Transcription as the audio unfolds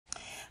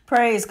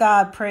Praise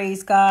God,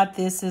 praise God.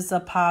 This is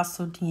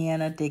Apostle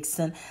DIXON.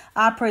 DIXON.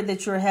 I pray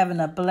that you're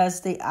having a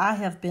blessed day. I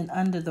have been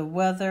under the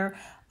weather.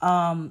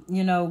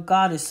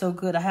 God is so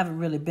good. I haven't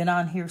really been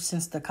on here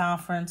since the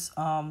conference.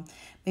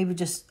 Maybe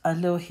just a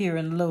little here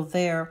and a little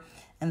there.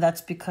 And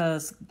that's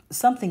because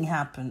something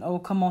happened. Oh,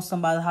 come on,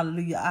 somebody.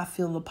 Hallelujah. I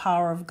feel the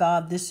power of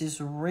God. This is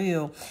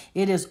real.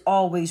 It is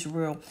always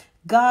real.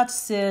 God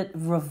said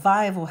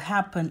revival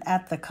happened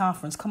at the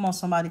conference. Come on,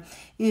 somebody.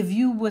 If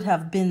you would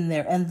have been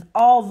there and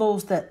all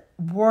those that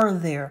were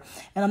there,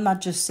 and I'm not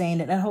just saying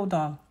it. And hold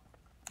on.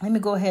 Let me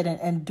go ahead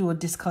and do a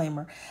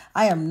disclaimer.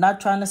 I am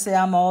not trying to say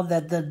I'm all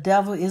that. The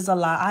devil is a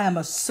lie. I am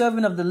a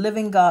servant of the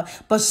living God.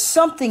 But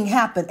something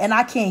happened and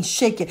I can't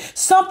shake it.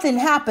 Something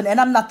happened and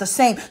I'm not the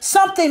same.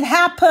 Something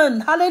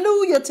happened.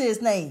 Hallelujah to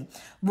his name.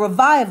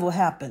 Revival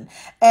happened.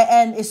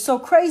 And it's so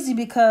crazy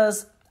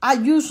because I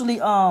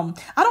usually, I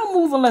don't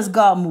move unless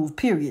God moves,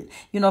 period.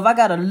 If I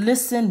got to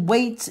listen,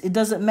 wait, it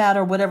doesn't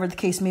matter, whatever the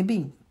case may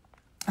be.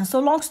 And so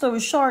long story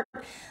short,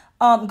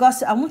 God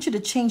said, I want you to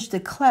change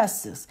the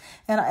classes.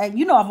 And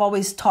I've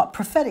always taught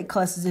prophetic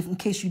classes, in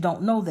case you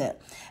don't know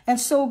that. And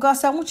so God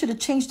said, I want you to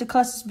change the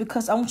classes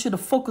because I want you to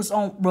focus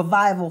on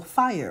revival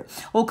fire.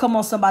 Oh, come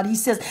on, somebody. He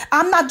says,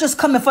 I'm not just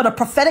coming for the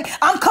prophetic.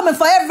 I'm coming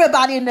for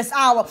everybody in this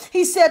hour.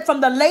 He said, from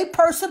the lay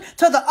person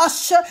to the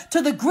usher to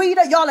the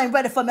greeter. Y'all ain't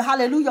ready for me.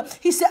 Hallelujah.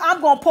 He said,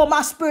 I'm going to pour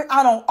my spirit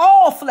out on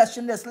all flesh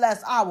in this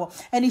last hour.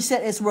 And he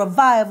said, it's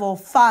revival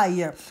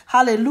fire.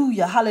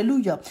 Hallelujah.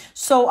 Hallelujah.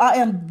 So I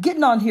am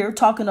getting on here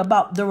talking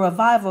about the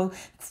revival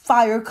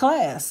fire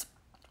class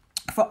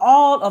for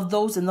all of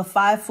those in the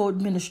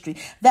fivefold ministry.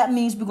 That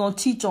means we're going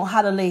to teach on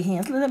how to lay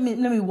hands. Let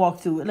me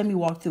walk through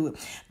it.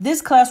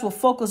 This class will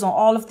focus on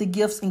all of the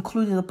gifts,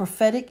 including the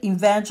prophetic,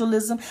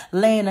 evangelism,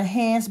 laying of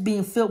hands,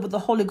 being filled with the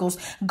Holy Ghost.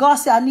 God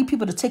said, I need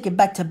people to take it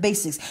back to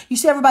basics. You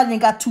see, everybody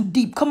didn't got too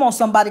deep. Come on,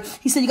 somebody.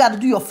 He said, you got to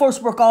do your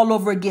first work all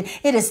over again.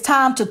 It is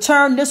time to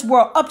turn this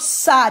world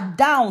upside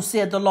down,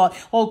 said the Lord.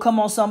 Oh, come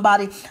on,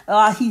 somebody.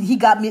 He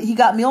got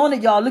me on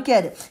it, y'all. Look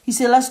at it. He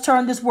said, let's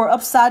turn this world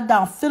upside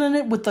down, filling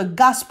it with the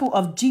gospel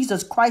of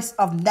Jesus Christ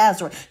of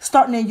Nazareth,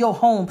 starting in your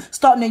home,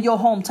 starting in your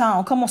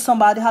hometown. Come on,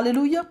 somebody.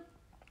 Hallelujah.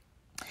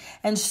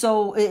 And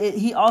so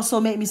he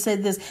also made me say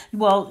this.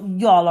 Well,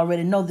 y'all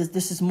already know this.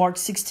 This is Mark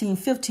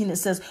 16:15. It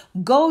says,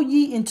 go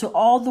ye into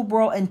all the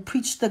world and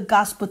preach the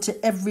gospel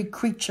to every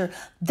creature.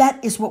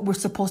 That is what we're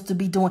supposed to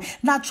be doing.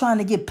 Not trying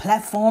to get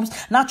platforms,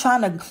 not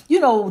trying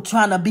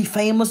to be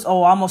famous.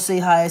 Oh, I'm going to say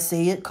how I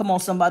say it. Come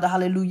on, somebody.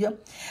 Hallelujah.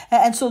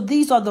 And so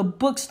these are the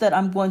books that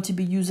I'm going to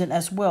be using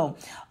as well.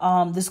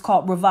 This is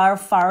called Revival,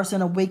 Fires,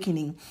 and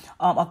Awakening.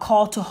 A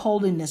Call to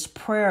Holiness,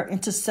 Prayer,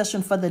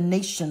 Intercession for the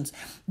Nations.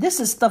 This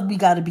is stuff we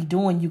got to be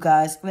doing, you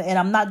guys. And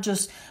I'm not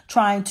just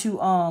trying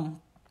to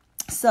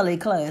sell a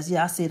class.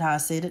 Yeah, I said how I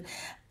said it.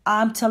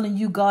 I'm telling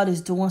you, God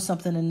is doing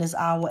something in this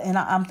hour. And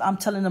I'm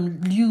telling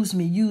them, use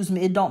me.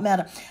 It don't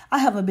matter. I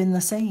haven't been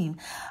the same.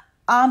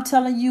 I'm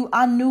telling you,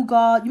 I knew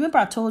God. You remember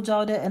I told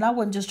y'all that? And I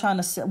wasn't just trying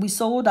to sell. We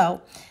sold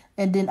out.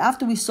 And then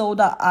after we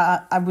sold out,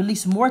 I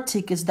released more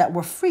tickets that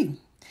were free.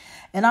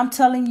 And I'm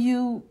telling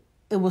you,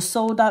 it was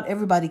sold out.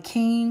 Everybody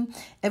came.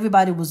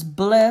 Everybody was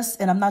blessed.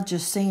 And I'm not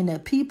just saying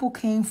that. People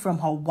came from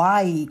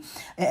Hawaii.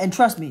 And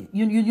trust me,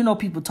 you know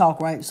people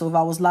talk, right? So if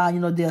I was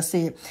lying, they'll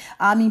say it.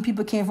 I mean,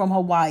 people came from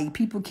Hawaii.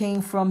 People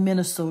came from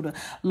Minnesota,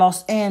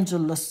 Los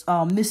Angeles,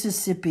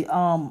 Mississippi,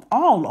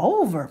 all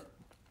over.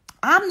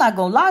 I'm not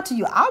going to lie to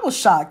you. I was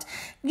shocked,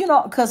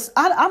 because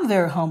I'm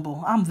very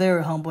humble. I'm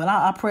very humble. And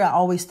I pray I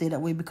always stay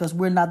that way because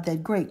we're not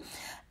that great.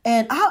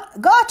 And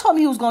God told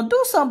me he was going to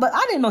do something, but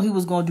I didn't know he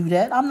was going to do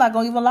that. I'm not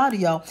going to even lie to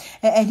y'all.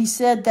 And he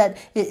said that,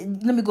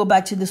 let me go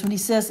back to this when he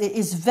says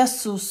it's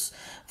vessels,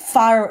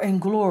 fire and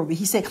glory.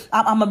 He said,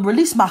 I'm going to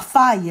release my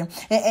fire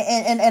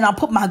and I'll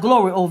put my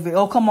glory over it.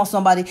 Oh, come on,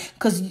 somebody,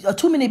 because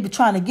too many be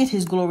trying to get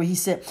his glory, he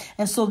said.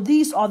 And so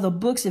these are the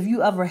books. If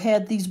you ever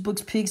had these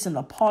books, Pigs in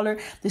the Parlor,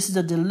 this is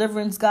a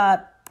deliverance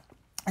guide.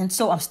 And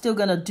so I'm still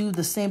going to do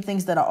the same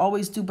things that I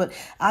always do. But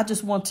I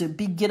just want to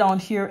get on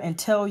here and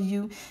tell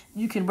you,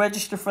 you can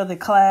register for the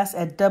class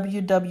at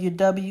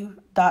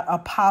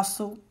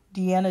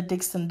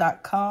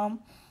www.apostledeannadixon.com.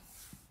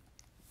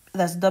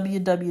 That's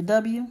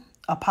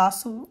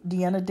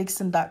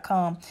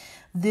www.apostledeannadixon.com.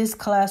 This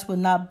class will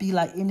not be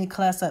like any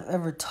class I've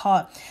ever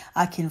taught.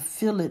 I can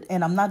feel it.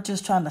 And I'm not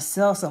just trying to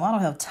sell something. I don't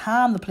have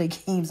time to play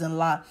games and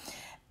lie.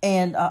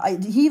 And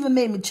he even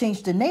made me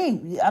change the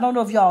name. I don't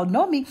know if y'all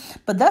know me,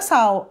 but that's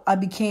how I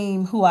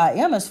became who I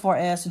am as far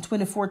as in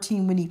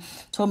 2014 when he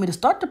told me to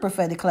start the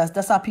prophetic class.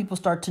 That's how people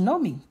start to know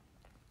me.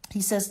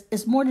 He says,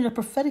 it's more than a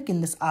prophetic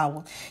in this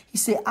hour. He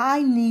said,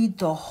 I need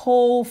the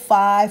whole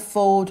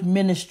fivefold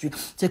ministry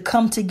to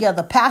come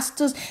together.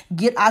 Pastors,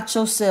 get out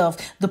yourself.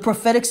 The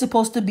prophetic's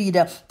supposed to be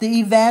there.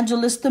 The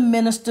evangelist, the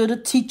minister, the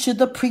teacher,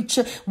 the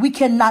preacher. We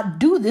cannot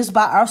do this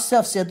by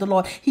ourselves, said the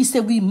Lord. He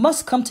said, we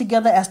must come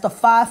together as the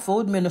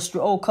fivefold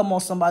ministry. Oh, come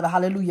on, somebody.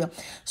 Hallelujah.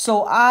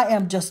 So I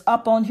am just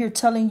up on here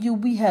telling you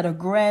we had a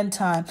grand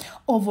time.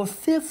 Over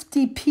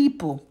 50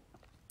 people.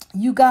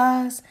 You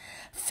guys,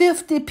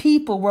 50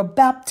 people were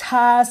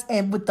baptized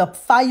and with the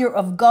fire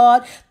of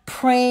God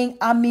praying.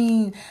 I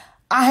mean,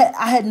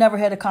 I had never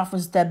had a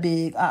conference that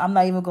big. I'm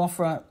not even going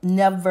front.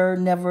 Never,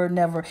 never,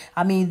 never.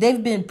 I mean,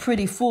 they've been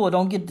pretty full.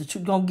 Don't get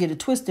it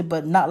twisted,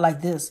 but not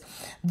like this.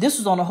 This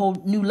was on a whole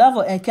new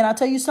level. And can I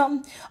tell you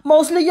something?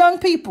 Mostly young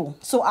people.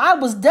 So I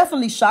was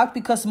definitely shocked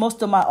because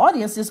most of my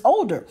audience is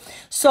older.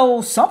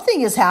 So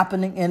something is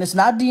happening, and it's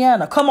not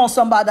DEANNA. Come on,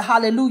 somebody.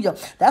 Hallelujah.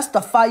 That's the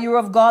fire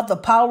of God, the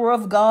power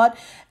of God.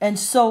 And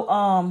so,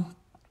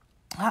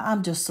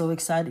 I'm just so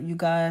excited, you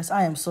guys.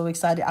 I am so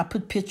excited. I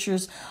put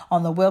pictures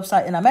on the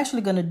website, and I'm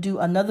actually going to do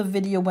another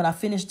video when I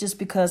finish this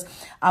because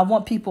I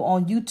want people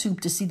on YouTube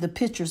to see the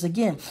pictures.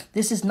 Again,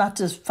 this is not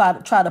to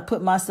try to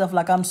put myself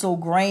like I'm so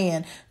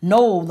grand.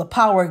 No, the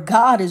power of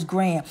God is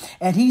grand,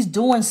 and he's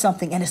doing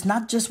something, and it's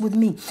not just with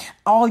me.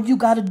 All you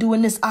got to do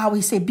in this hour,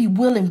 he said, be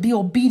willing, be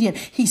obedient.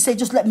 He said,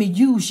 just let me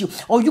use you,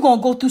 or you're going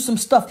to go through some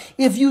stuff.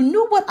 If you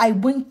knew what I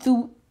went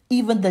through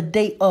even the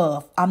day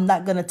of, I'm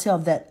not going to tell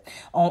that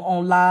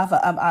on live.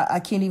 I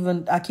can't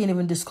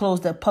even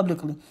disclose that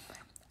publicly.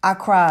 I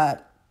cried.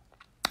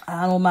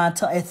 I don't mind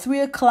telling. At 3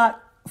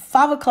 o'clock,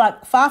 5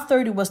 o'clock,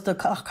 5:30 was the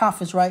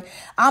conference, right?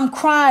 I'm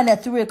crying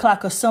at 3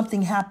 o'clock because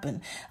something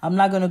happened. I'm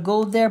not going to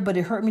go there, but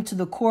it hurt me to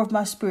the core of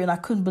my spirit. And I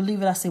couldn't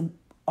believe it. I said,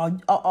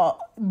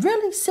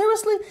 really?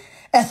 Seriously?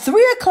 At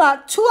 3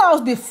 o'clock, 2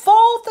 hours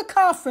before the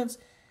conference,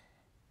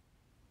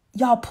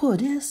 y'all pull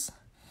this?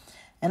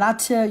 And I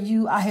tell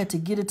you, I had to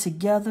get it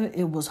together.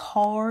 It was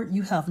hard.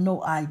 You have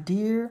no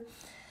idea.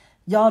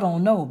 Y'all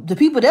don't know. The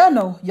people there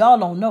know. Y'all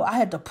don't know. I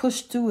had to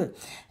push through it.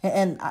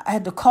 And I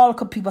had to call a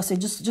couple people. I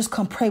said, just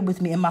come pray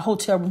with me in my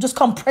hotel room. Just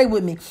come pray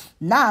with me.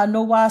 Now I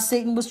know why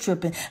Satan was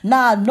tripping.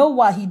 Now I know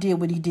why he did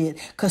what he did.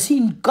 Because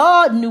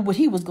God knew what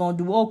he was going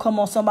to do. Oh, come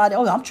on, somebody.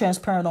 Oh, I'm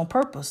transparent on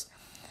purpose.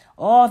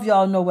 All of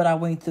y'all know what I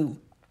went through.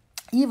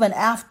 Even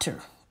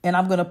after, and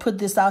I'm going to put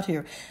this out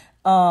here.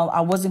 I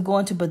wasn't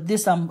going to, but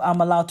this I'm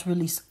allowed to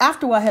release.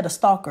 After I had a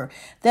stalker,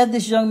 there's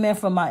this young man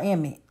from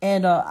Miami,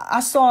 and I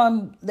saw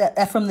him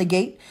from the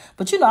gate.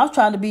 But I was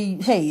trying to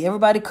be, hey,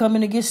 everybody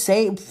coming to get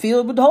saved,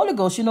 filled with the Holy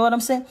Ghost. You know what I'm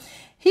saying?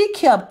 He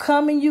kept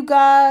coming, you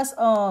guys.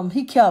 I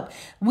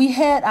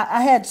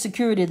had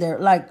security there,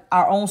 like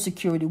our own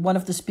security. One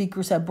of the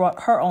speakers had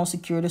brought her own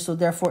security, so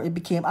therefore it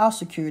became our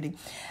security.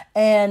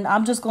 And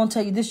I'm just going to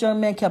tell you, this young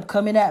man kept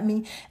coming at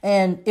me,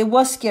 and it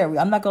was scary.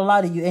 I'm not going to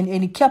lie to you. And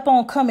he kept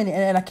on coming,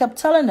 and I kept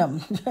telling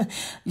him,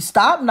 you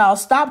stop now,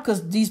 stop,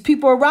 because these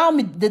people around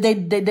me,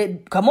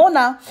 they come on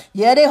now.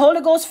 Yeah, they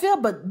Holy Ghost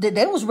filled, but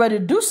they was ready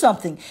to do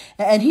something.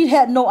 And he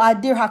had no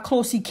idea how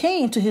close he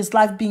came to his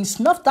life being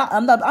snuffed out.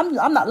 I'm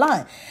not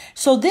lying.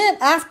 So then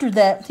after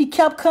that, he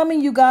kept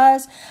coming, you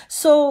guys.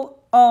 So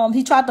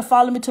he tried to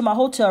follow me to my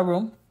hotel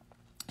room.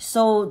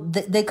 So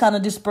they kind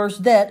of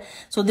dispersed that.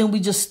 So then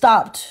we just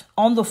stopped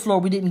on the floor.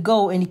 We didn't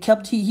go, and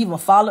he even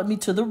followed me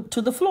to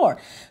the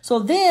floor. So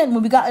then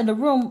when we got in the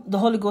room, the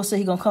Holy Ghost said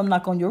he gonna come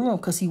knock on your room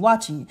because he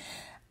watching you.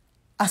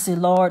 I said,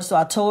 Lord. So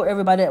I told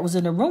everybody that was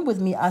in the room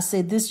with me, I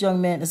said, this young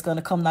man is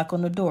gonna come knock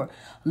on the door.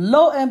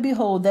 Lo and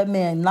behold, that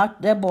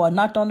boy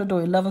knocked on the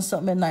door 11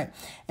 something at night.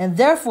 And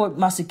therefore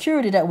my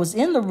security that was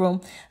in the room,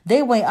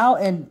 they went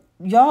out, and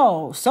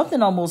y'all,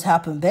 something almost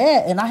happened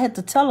bad. And I had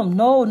to tell them,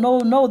 no.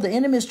 The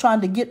enemy is trying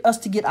to get us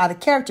to get out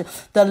of character.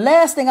 The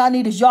last thing I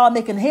need is y'all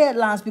making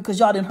headlines because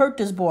y'all didn't hurt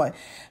this boy.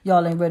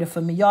 Y'all ain't ready for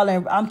me.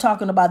 I'm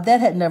talking about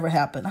that had never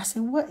happened. I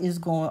said, what is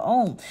going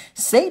on?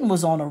 Satan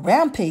was on a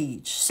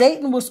rampage.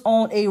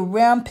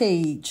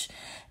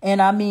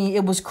 And I mean,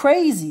 it was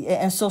crazy.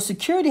 And so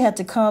security had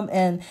to come,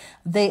 and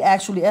they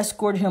actually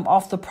escorted him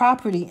off the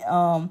property.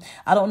 I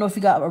don't know if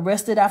he got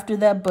arrested after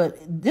that, but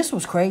this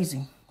was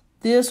crazy.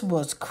 This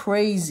was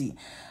crazy.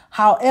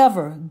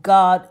 However,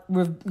 God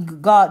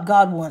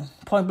won.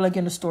 Point blank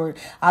in the story.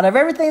 Out of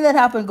everything that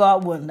happened,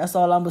 God won. That's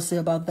all I'm going to say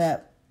about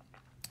that.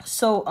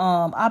 So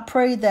I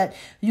pray that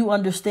you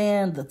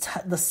understand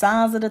the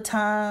signs of the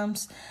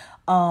times,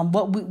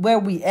 where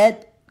we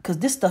at, because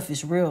this stuff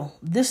is real.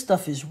 This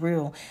stuff is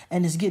real,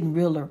 and it's getting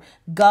realer.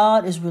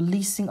 God is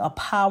releasing a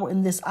power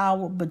in this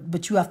hour,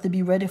 but you have to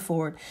be ready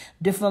for it.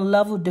 Different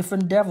level,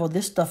 different devil.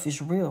 This stuff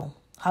is real.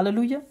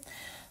 Hallelujah.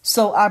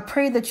 So I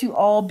pray that you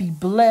all be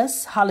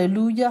blessed.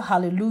 Hallelujah.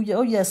 Hallelujah.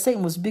 Oh, yeah,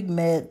 Satan was big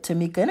mad,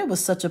 Tamika, and it was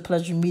such a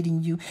pleasure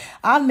meeting you.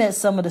 I met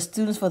some of the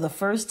students for the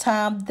first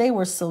time. They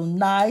were so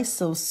nice,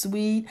 so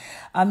sweet.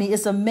 I mean,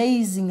 it's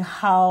amazing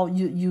how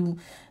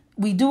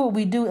we do what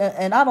we do,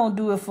 and I don't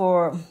do it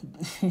for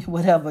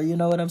whatever, you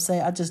know what I'm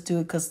saying? I just do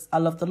it because I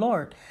love the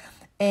Lord.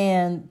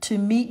 And to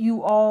meet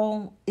you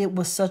all, it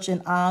was such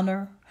an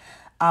honor.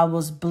 I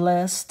was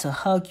blessed to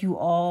hug you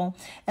all.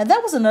 And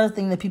that was another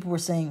thing that people were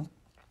saying.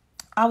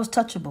 I was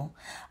touchable.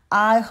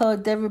 I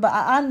hugged everybody.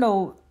 I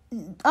know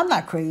I'm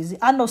not crazy.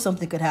 I know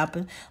something could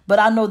happen, but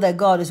I know that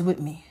God is with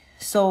me.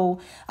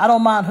 So I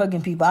don't mind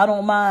hugging people. I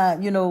don't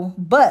mind,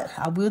 but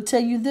I will tell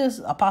you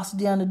this. Apostle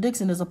DEANNA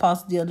DIXON is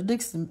Apostle DEANNA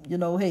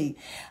DIXON. Hey,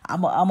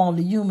 I'm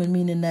only human,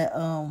 meaning that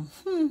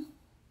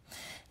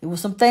there was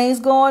some things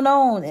going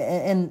on.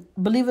 And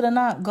believe it or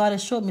not, God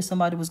has showed me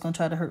somebody was going to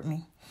try to hurt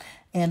me.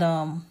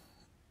 And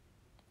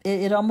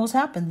it almost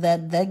happened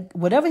that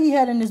whatever he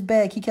had in his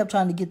bag, he kept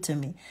trying to get to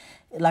me.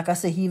 Like I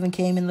said, he even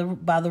came in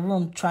by the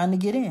room trying to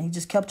get in. He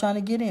just kept trying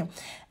to get in.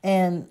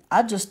 And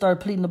I just started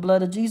pleading the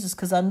blood of Jesus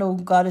because I know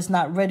God is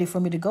not ready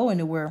for me to go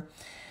anywhere.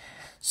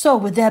 So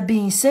with that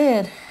being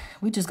said,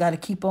 we just got to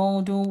keep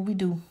on doing what we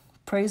do.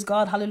 Praise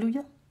God.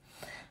 Hallelujah.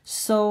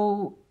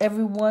 So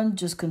everyone,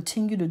 just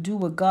continue to do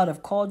what God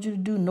have called you to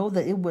do. Know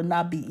that it will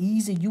not be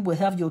easy. You will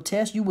have your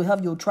tests. You will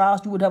have your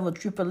trials. You will have your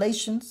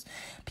tribulations.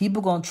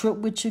 People going to trip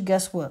with you.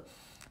 Guess what?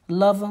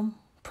 Love them,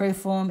 pray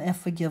for them, and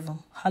forgive them.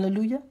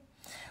 Hallelujah.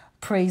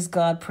 Praise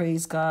God.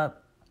 Praise God.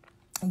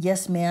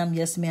 Yes, ma'am.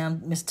 Yes,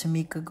 ma'am. Miss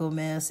Tamika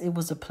Gomez. It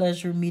was a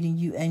pleasure meeting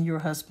you and your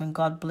husband.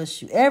 God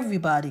bless you.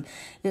 Everybody.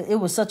 It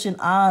was such an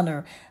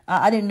honor.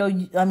 I didn't know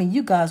you. I mean,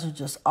 you guys are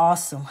just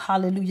awesome.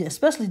 Hallelujah.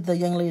 Especially the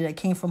young lady that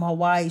came from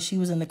Hawaii. She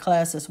was in the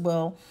class as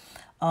well.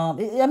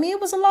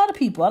 It was a lot of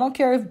people. I don't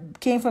care if it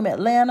came from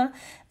Atlanta.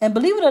 And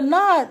believe it or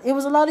not, it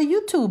was a lot of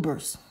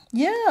YouTubers.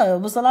 Yeah,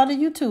 it was a lot of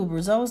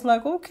YouTubers. I was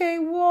like, okay,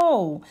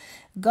 whoa.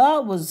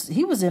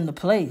 He was in the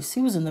place.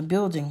 He was in the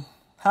building.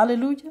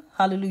 Hallelujah.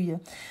 Hallelujah.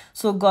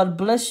 So God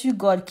bless you.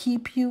 God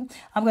keep you.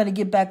 I'm going to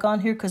get back on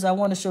here because I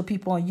want to show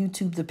people on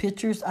YouTube the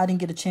pictures. I didn't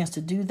get a chance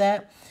to do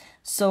that.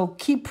 So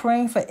keep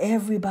praying for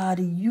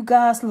everybody. You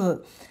guys,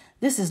 look,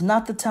 this is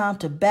not the time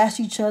to bash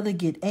each other,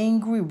 get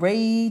angry,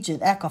 rage,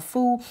 and act a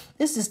fool.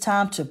 This is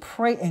time to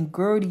pray and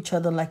gird each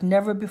other like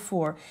never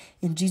before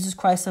in Jesus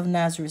Christ of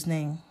Nazareth's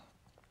name.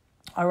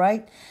 All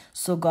right.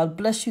 So God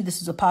bless you.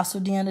 This is Apostle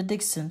DEANNA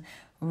DIXON.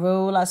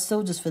 Roll our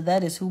soldiers, for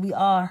that is who we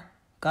are.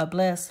 God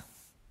bless.